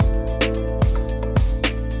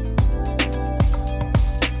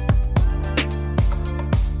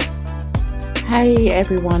Hey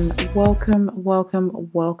everyone,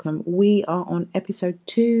 welcome. We are on episode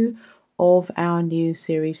 2 of our new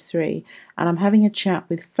series 3, and I'm having a chat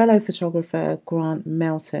with fellow photographer Grant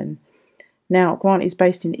Melton. Now, Grant is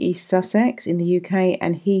based in East Sussex in the UK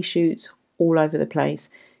and he shoots all over the place.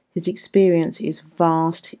 His experience is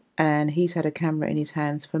vast and he's had a camera in his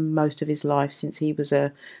hands for most of his life since he was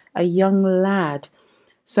a young lad.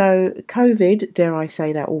 So, COVID, dare I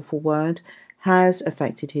say that awful word, has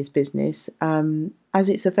affected his business, as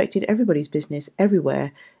it's affected everybody's business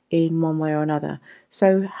everywhere in one way or another.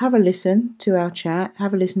 So, have a listen to our chat,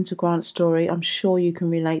 have a listen to Grant's story. I'm sure you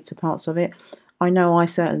can relate to parts of it. I know I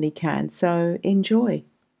certainly can. So, enjoy.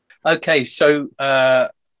 Okay, so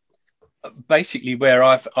basically, where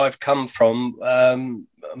I've come from,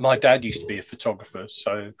 my dad used to be a photographer,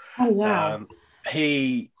 so Oh, wow. um,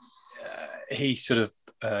 he he sort of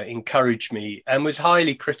encouraged me and was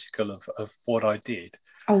highly critical of what I did,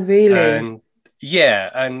 Oh, really? and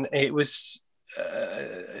yeah, and it was.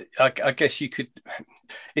 I guess you could.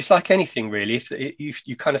 It's like anything, really. If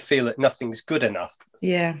you kind of feel that nothing's good enough,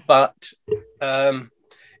 Yeah. but um,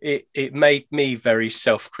 it made me very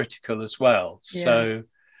self-critical as well. Yeah. So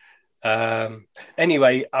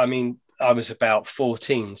anyway, I mean, I was about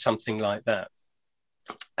 14, something like that.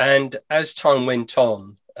 And as time went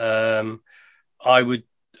on, I would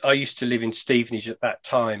I used to live in Stevenage at that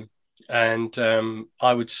time, and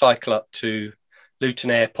I would cycle up to Luton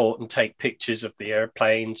Airport and take pictures of the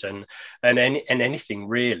airplanes and anything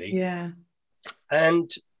really. Yeah.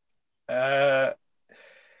 And uh,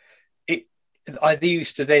 it I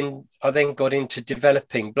then got into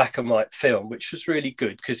developing black and white film, which was really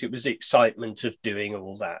good because it was the excitement of doing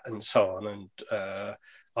all that and so on. And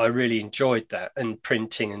I really enjoyed that, and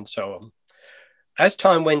printing and so on. As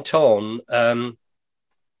time went on,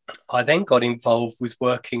 I then got involved with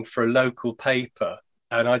working for a local paper,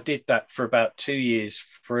 and I did that for about 2 years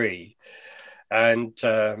free. And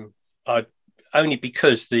I only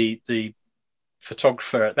because the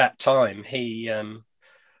photographer at that time he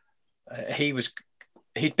was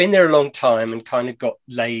he'd been there a long time and kind of got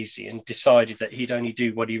lazy and decided that he'd only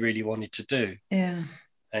do what he really wanted to do. Yeah.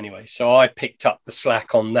 Anyway, so I picked up the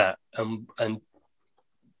slack on that and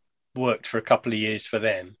worked for a couple of years for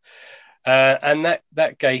them, and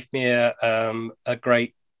that gave me a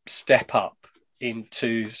great step up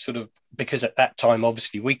into sort of, because at that time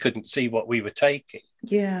obviously we couldn't see what we were taking.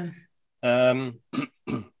 Yeah. Um,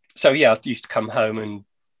 so yeah, I used to come home and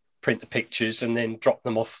print the pictures and then drop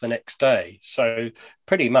them off the next day. So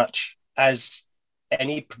pretty much as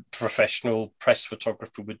any professional press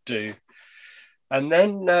photographer would do. And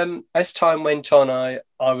then as time went on, I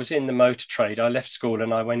was in the motor trade. I left school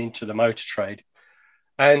and I went into the motor trade.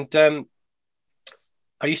 And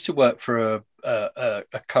I used to work for a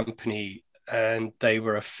company, and they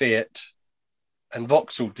were a Fiat and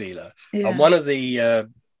Vauxhall dealer. And Yeah. one of the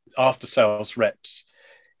after sales reps,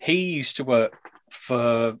 he used to work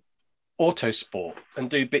for Autosport and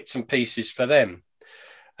do bits and pieces for them.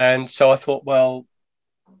 And so I thought, well,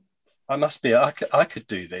 I could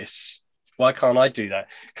do this. Why can't I do that?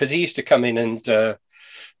 Because he used to come in and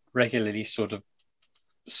regularly sort of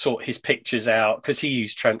sort his pictures out because he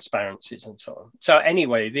used transparencies and so on. So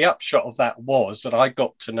anyway, the upshot of that was that I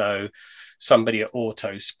got to know somebody at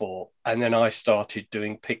Autosport, and then I started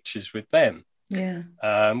doing pictures with them, Yeah.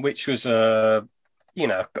 which was an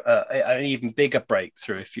even bigger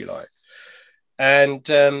breakthrough, if you like. And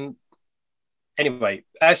anyway,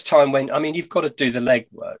 as time went, I mean, you've got to do the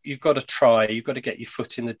legwork. You've got to try. You've got to get your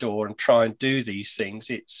foot in the door and try and do these things.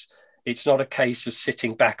 It's not a case of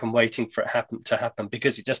sitting back and waiting for it to happen,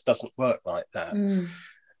 because it just doesn't work like that. Mm.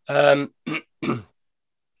 Um,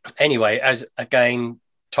 anyway, as again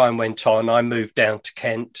time went on, I moved down to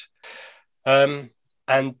Kent, and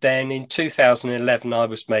then in 2011 I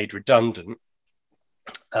was made redundant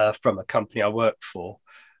from a company I worked for,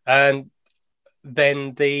 and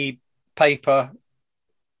then the paper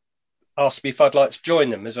asked me if I'd like to join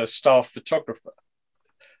them as a staff photographer.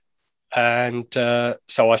 And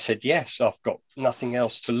so I said, yes, I've got nothing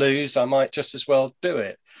else to lose. I might just as well do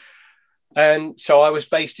it. And so I was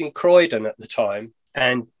based in Croydon at the time,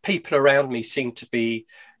 and people around me seemed to be,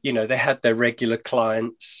 they had their regular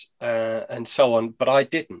clients and so on, but I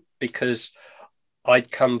didn't, because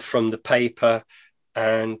I'd come from the paper.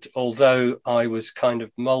 And although I was kind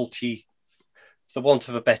of for want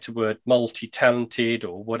of a better word, multi-talented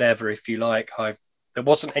or whatever, if you like, there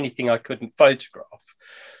wasn't anything I couldn't photograph,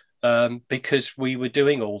 because we were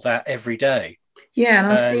doing all that every day. Yeah,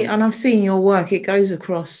 and And I've seen your work. It goes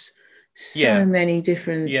across so yeah, many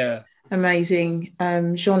different yeah, amazing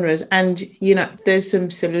genres, and there's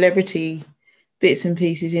some celebrity bits and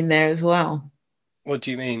pieces in there as well. What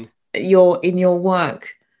do you mean? In your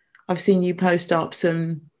work. I've seen you post up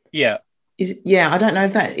some. Yeah, I don't know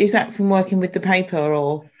if that is that from working with the paper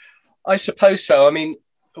or. I suppose so. I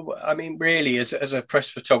mean, really, as a press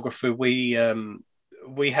photographer, we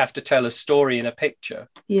have to tell a story in a picture,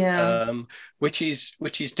 Yeah, which is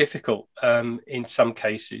difficult in some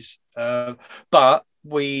cases. But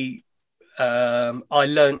I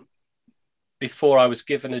learned before I was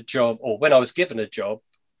given a job, or when I was given a job.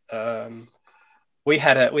 Um, we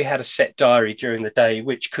had a set diary during the day,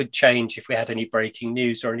 which could change if we had any breaking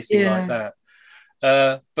news or anything like yeah,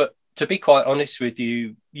 that. But to be quite honest with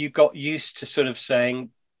you, you got used to sort of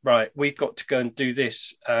saying, right, we've got to go and do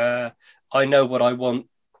this. I know what I want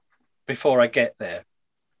before I get there.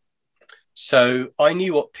 So I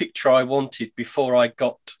knew what picture I wanted before I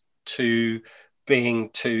got to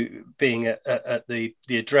being at the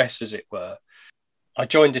address, as it were. I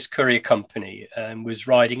joined this courier company and was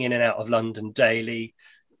riding in and out of London daily,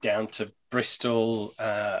 down to Bristol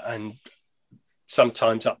and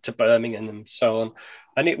sometimes up to Birmingham and so on.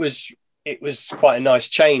 And it was quite a nice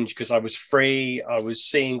change because I was free. I was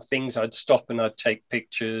seeing things. I'd stop and I'd take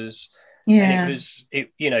pictures, and yeah,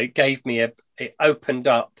 it gave me it opened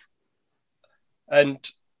up, and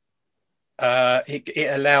it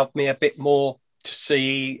allowed me a bit more to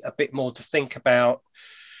see, a bit more to think about.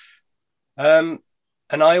 Um,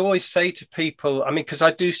 and I always say to people, I mean, because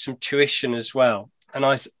I do some tuition as well, and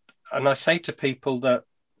I say to people that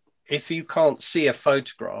if you can't see a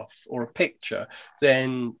photograph or a picture,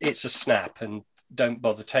 then it's a snap and don't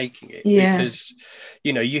bother taking it yeah, because,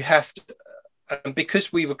 you have to. And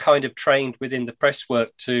because we were kind of trained within the press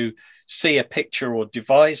work to see a picture or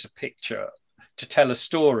devise a picture to tell a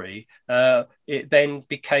story, it then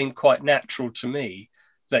became quite natural to me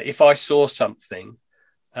that if I saw something,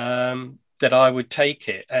 that I would take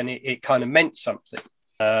it and it kind of meant something.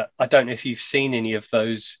 I don't know if you've seen any of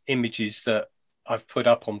those images that I've put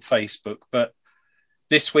up on Facebook, but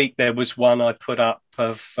this week there was one I put up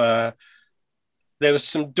of there was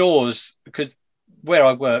some doors because where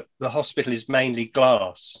I work, the hospital is mainly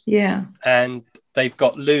glass, yeah, and they've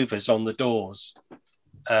got louvers on the doors,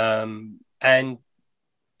 and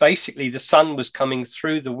basically the sun was coming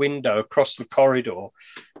through the window across the corridor,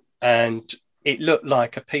 and it looked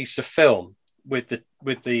like a piece of film with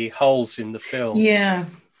the holes in the film, yeah,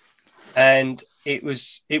 and it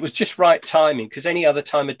was just right timing because any other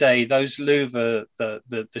time of day those louver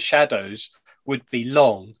the shadows would be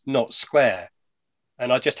long, not square,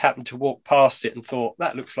 and I just happened to walk past it and thought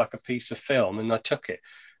that looks like a piece of film, and I took it,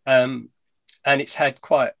 um, and it's had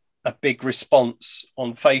quite a big response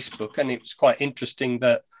on Facebook, and it was quite interesting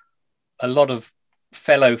that a lot of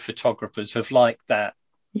fellow photographers have liked that,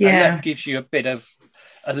 and that yeah, gives you a bit of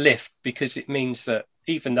a lift because it means that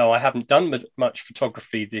even though I haven't done much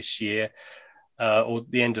photography this year, or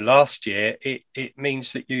the end of last year, it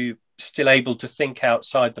means that you still able to think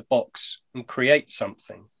outside the box and create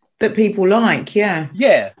something. that people like. Yeah, Yeah,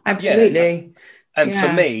 yeah. absolutely. And for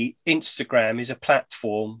Yeah, me, Instagram is a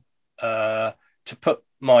platform to put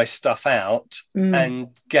my stuff out mm, and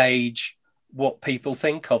gauge what people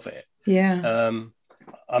think of it. yeah, Um,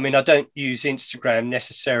 I mean, I don't use Instagram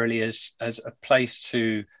necessarily as a place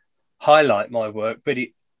to highlight my work, but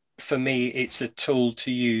for me, it's a tool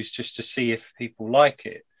to use just to see if people like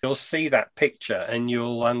it. You'll see that picture and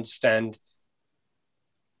you'll understand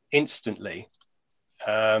instantly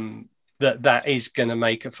that that is going to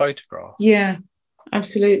make a photograph. yeah,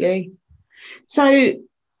 absolutely. So,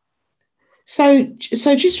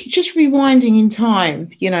 so just rewinding in time,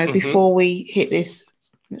 Mm-hmm. before we hit this,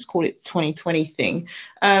 let's call it 2020 thing.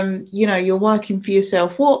 You're working for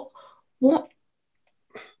yourself. What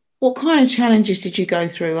what kind of challenges did you go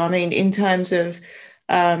through? I mean, in terms of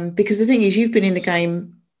because the thing is, you've been in the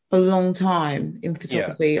game a long time in Yeah.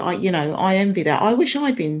 photography. I envy that. I wish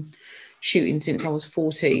I'd been shooting since I was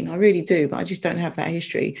 14. I really do, but I just don't have that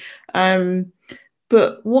history. Um,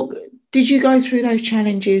 but what did you go through those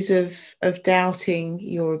challenges of doubting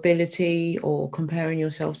your ability or comparing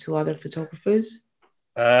yourself to other photographers?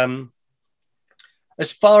 Um,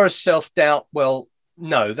 as far as self doubt, well,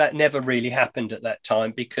 no, that never really happened at that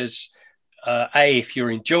time because if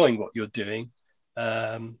you're enjoying what you're doing,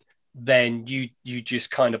 um, then you just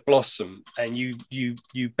kind of blossom and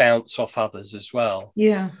you bounce off others as well.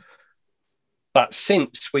 Yeah, But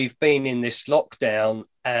since we've been in this lockdown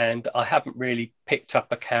and I haven't really picked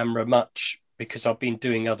up a camera much because I've been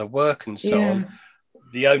doing other work and so on, yeah,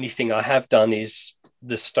 the only thing I have done is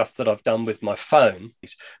the stuff that I've done with my phone.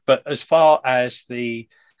 But as far as the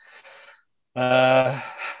uh,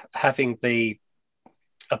 having the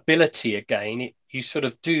ability again, you sort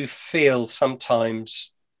of do feel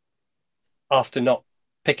sometimes after not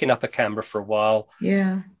picking up a camera for a while,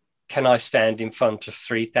 Yeah. can I stand in front of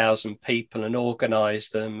 3,000 people and organize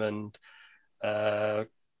them? And uh,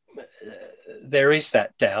 there is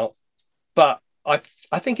that doubt. But I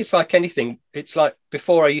think it's like anything. It's like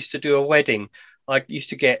before I used to do a wedding, I used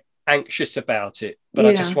to get anxious about it, but I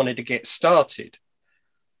Yeah. just wanted to get started.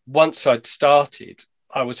 Once I'd started,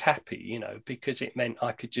 I was happy, because it meant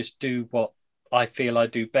I could just do what I feel I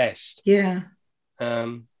do best. Yeah.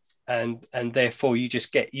 Um, and therefore you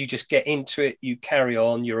just get into it, you carry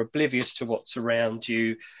on, you're oblivious to what's around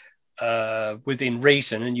you, within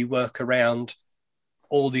reason, and you work around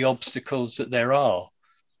all the obstacles that there are.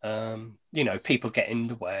 People get in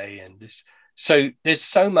the way, and this. So there's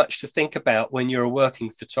so much to think about when you're a working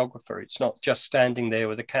photographer. It's not just standing there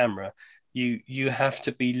with a camera. You have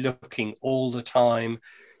to be looking all the time.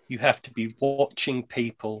 You have to be watching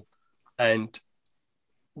people and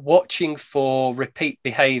watching for repeat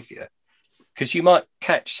behavior, because you might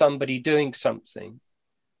catch somebody doing something,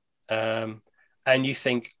 and you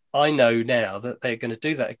think, I know now that they're going to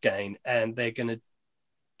do that again, and they're going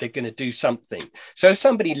to do something. So if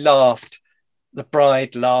somebody laughed, the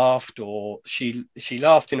bride laughed, or she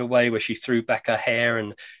laughed in a way where she threw back her hair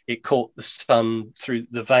and it caught the sun through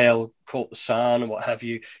the veil, caught the sun, and what have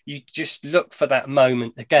you. You just look for that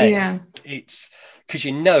moment again. Yeah. It's because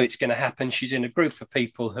it's going to happen. She's in a group of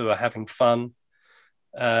people who are having fun,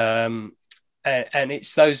 and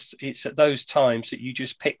it's at those times that you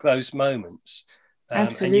just pick those moments, and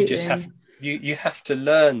you just have Absolutely. you have to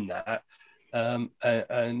learn that, and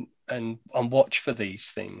watch for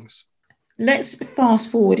these things. Let's fast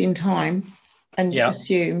forward in time and Yeah.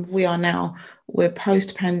 assume we're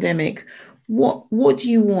post-pandemic. What do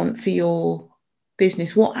you want for your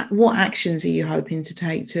business? What actions are you hoping to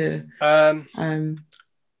take to Well,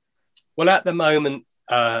 at the moment,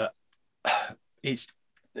 it's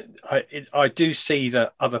I do see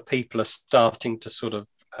that other people are starting to sort of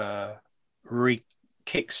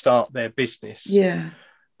kickstart their business. Yeah.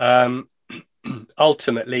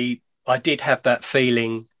 Ultimately, I did have that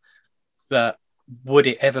feeling that, would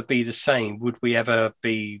it ever be the same? Would we ever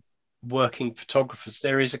be working photographers?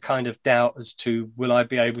 There is a kind of doubt as to, will I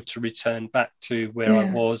be able to return back to where I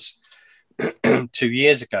Yeah. was 2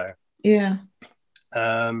 years ago? Yeah.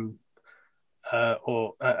 And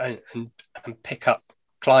pick up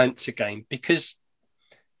clients again, because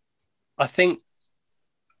I think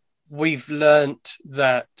we've learned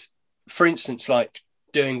that, for instance, like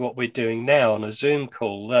doing what we're doing now on a Zoom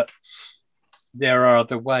call, that there are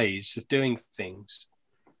other ways of doing things,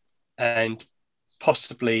 and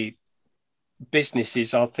possibly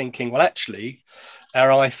businesses are thinking, well, actually, our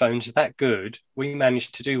iPhones are that good, we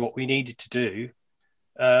managed to do what we needed to do.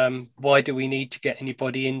 Why do we need to get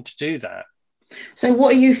anybody in to do that? So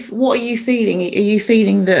what are you feeling? Are you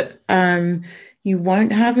feeling that you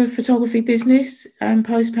won't have a photography business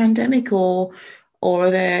post pandemic, or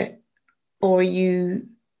are you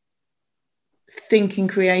thinking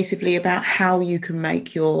creatively about how you can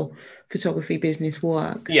make your photography business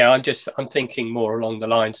work? Yeah, I'm thinking more along the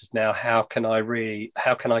lines of, now, how can I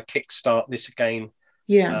kickstart this again?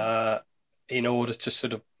 Yeah. In order to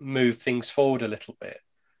sort of move things forward a little bit.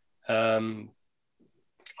 I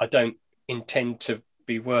don't intend to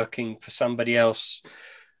be working for somebody else,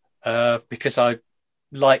 because I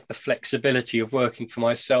like the flexibility of working for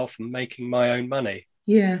myself and making my own money.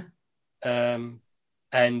 Yeah. And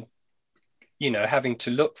having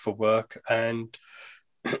to look for work, and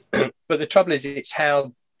but the trouble is, it's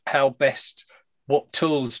how best, what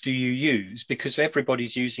tools do you use? Because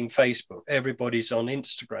everybody's using Facebook, everybody's on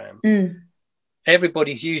Instagram,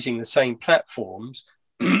 everybody's using the same platforms,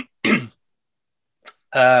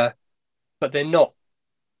 but they're not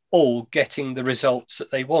all getting the results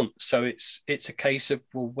that they want. So it's a case of,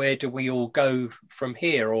 well, where do we all go from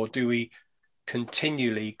here? Or do we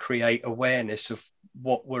continually create awareness of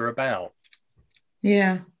what we're about?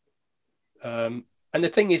 Yeah. And the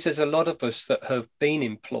thing is, there's a lot of us that have been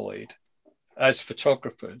employed as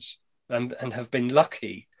photographers, and have been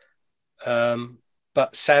lucky.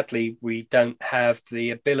 But sadly, we don't have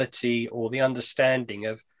the ability or the understanding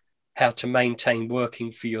of how to maintain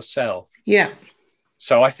working for yourself. Yeah.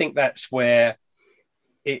 So I think that's where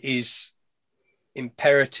it is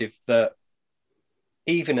imperative that,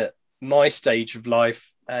 even at my stage of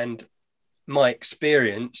life and my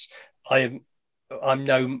experience, I'm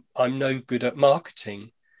no good at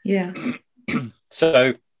marketing. Yeah.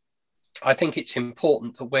 So I think it's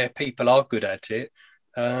important that where people are good at it,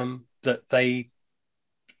 that they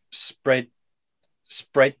spread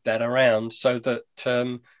that around, so that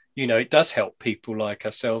it does help people like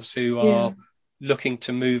ourselves who Yeah. are looking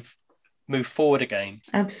to move move forward again.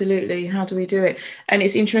 Absolutely. How do we do it? And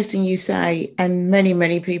it's interesting you say, and many,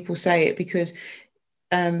 many people say it, because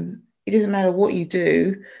it doesn't matter what you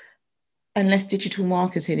do, unless digital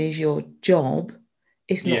marketing is your job,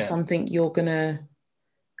 it's not something you're going to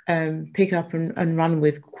pick up and run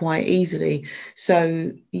with quite easily.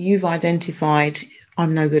 So you've identified,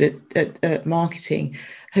 I'm no good at marketing.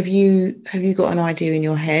 Have you got an idea in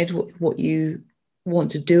your head what you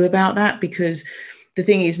want to do about that? Because the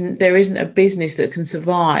thing is, there isn't a business that can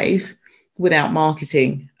survive without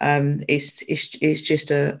marketing. It's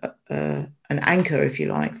just an anchor, if you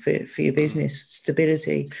like, for your business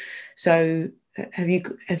stability. So have you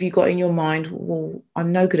got in your mind, well,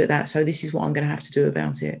 I'm no good at that, so this is what I'm going to have to do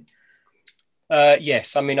about it?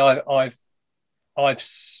 Yes, I mean, I've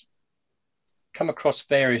come across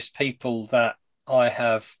various people that I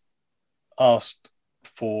have asked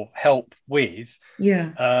for help with.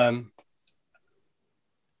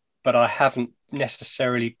 But I haven't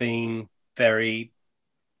necessarily been very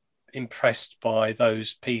impressed by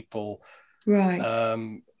those people.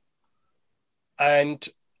 Right. And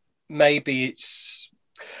maybe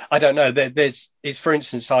I don't know. For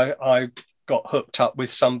instance, I got hooked up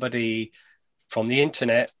with somebody from the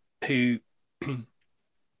internet who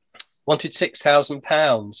wanted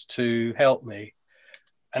 £6,000 to help me.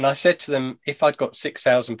 And I said to them, if I'd got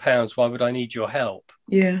 £6,000, why would I need your help?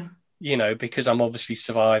 Yeah. Because I'm obviously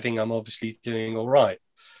surviving, I'm obviously doing all right.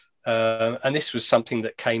 And this was something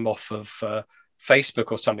that came off of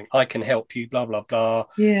Facebook or something. I can help you, blah, blah, blah.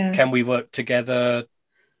 Yeah. Can we work together?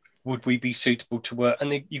 Would we be suitable to work?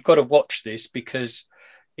 And you've got to watch this, because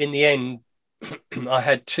in the end, I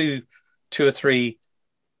had two or three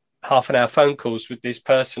half-an-hour phone calls with this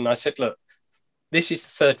person. I said, look, this is the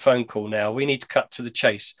third phone call now. We need to cut to the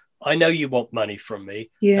chase. I know you want money from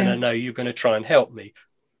me, and I know you're going to try and help me.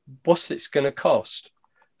 What's this going to cost?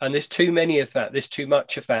 And there's too many of that. There's too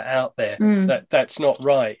much of that out there. That's not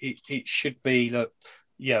right. It should be, look,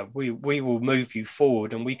 we will move you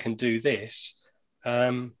forward, and we can do this.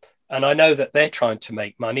 And I know that they're trying to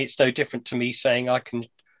make money. It's no different to me saying I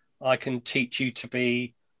can teach you to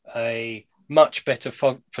be a much better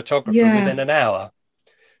photographer within an hour.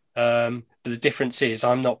 But the difference is,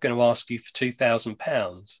 I'm not going to ask you for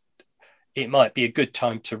 £2,000. It might be a good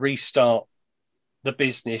time to restart the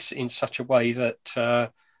business in such a way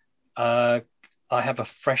that I have a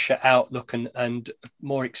fresher outlook and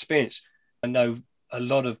more experience. I know a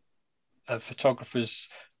lot of photographers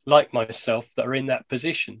like myself that are in that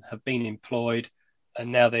position, have been employed,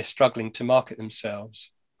 and now they're struggling to market themselves.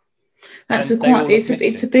 It's a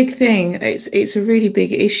big thing. It's a really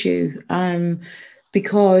big issue,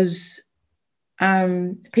 because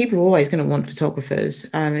people are always going to want photographers,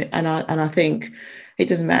 and I think it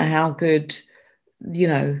doesn't matter how good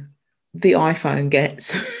the iPhone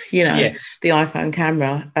gets, the iPhone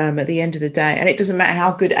camera, at the end of the day. And it doesn't matter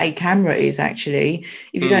how good a camera is, actually.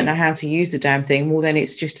 If you don't know how to use the damn thing, well, then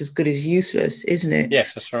it's just as good as useless, isn't it?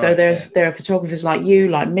 Yes, that's right. So there are photographers like you,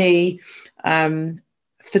 like me,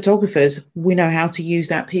 photographers, we know how to use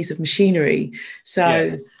that piece of machinery.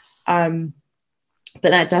 So,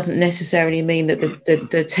 but that doesn't necessarily mean that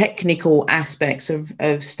the technical aspects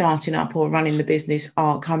of starting up or running the business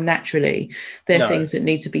come naturally. They're things that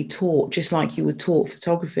need to be taught, just like you would taught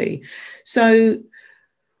photography. So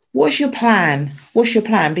what's your plan?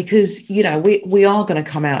 Because, we are going to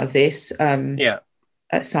come out of this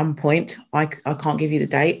at some point. I can't give you the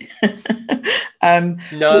date.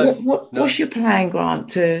 What's your plan, Grant,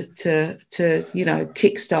 to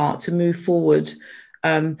kickstart, to move forward,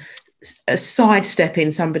 a sidestepping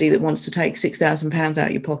somebody that wants to take £6,000 out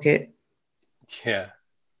of your pocket?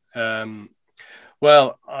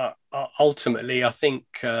 Ultimately, I think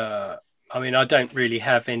I don't really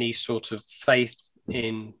have any sort of faith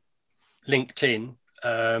in LinkedIn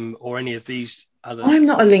or any of these other. I'm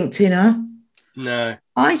not a LinkedIner. No,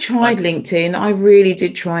 I tried LinkedIn. I really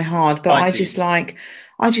did try hard, but I just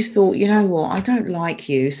thought, you know what, I don't like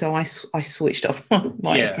you, so I switched off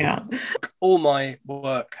my account. All my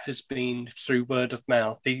work has been through word of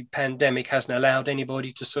mouth. The pandemic hasn't allowed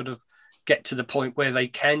anybody to sort of get to the point where they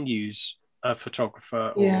can use a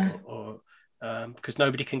photographer, or because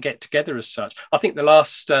nobody can get together as such. I think the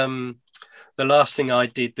last thing I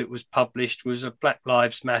did that was published was a Black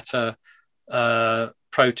Lives Matter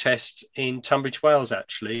protest in Tunbridge Wells,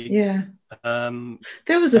 actually. There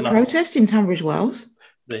was a protest in Tunbridge Wells.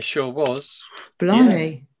 There sure was.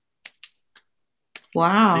 Blimey.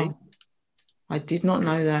 Wow. See? I did not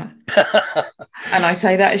know that. And I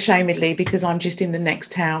say that ashamedly because I'm just in the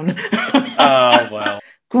next town. Oh, well.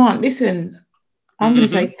 Grant, listen, I'm going to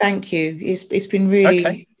say thank you. It's been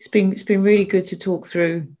really it's been really good to talk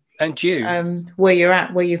through And you. Where you're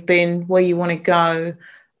at, where you've been, where you want to go,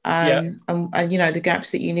 Yeah. and you know, the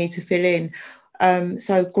gaps that you need to fill in.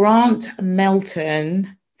 So Grant Melton,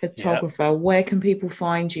 Yeah. photographer, where can people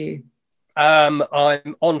find you? I'm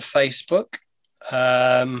on Facebook.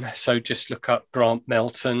 So just look up Grant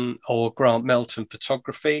Melton or Grant Melton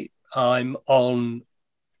Photography. I'm on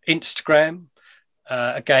Instagram.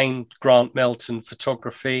 Again, Grant Melton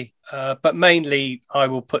Photography. But mainly I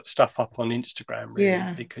will put stuff up on Instagram, really,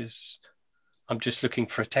 Yeah. because I'm just looking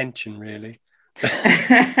for attention, really.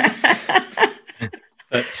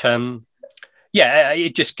 But yeah,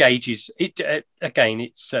 it just gauges it. Again,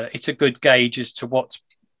 it's a good gauge as to what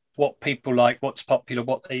people like, what's popular,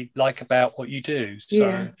 what they like about what you do.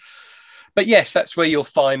 Yeah. So, but yes, that's where you'll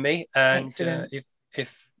find me. And Excellent.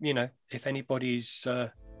 if you know, if anybody's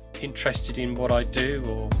interested in what I do,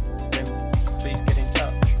 or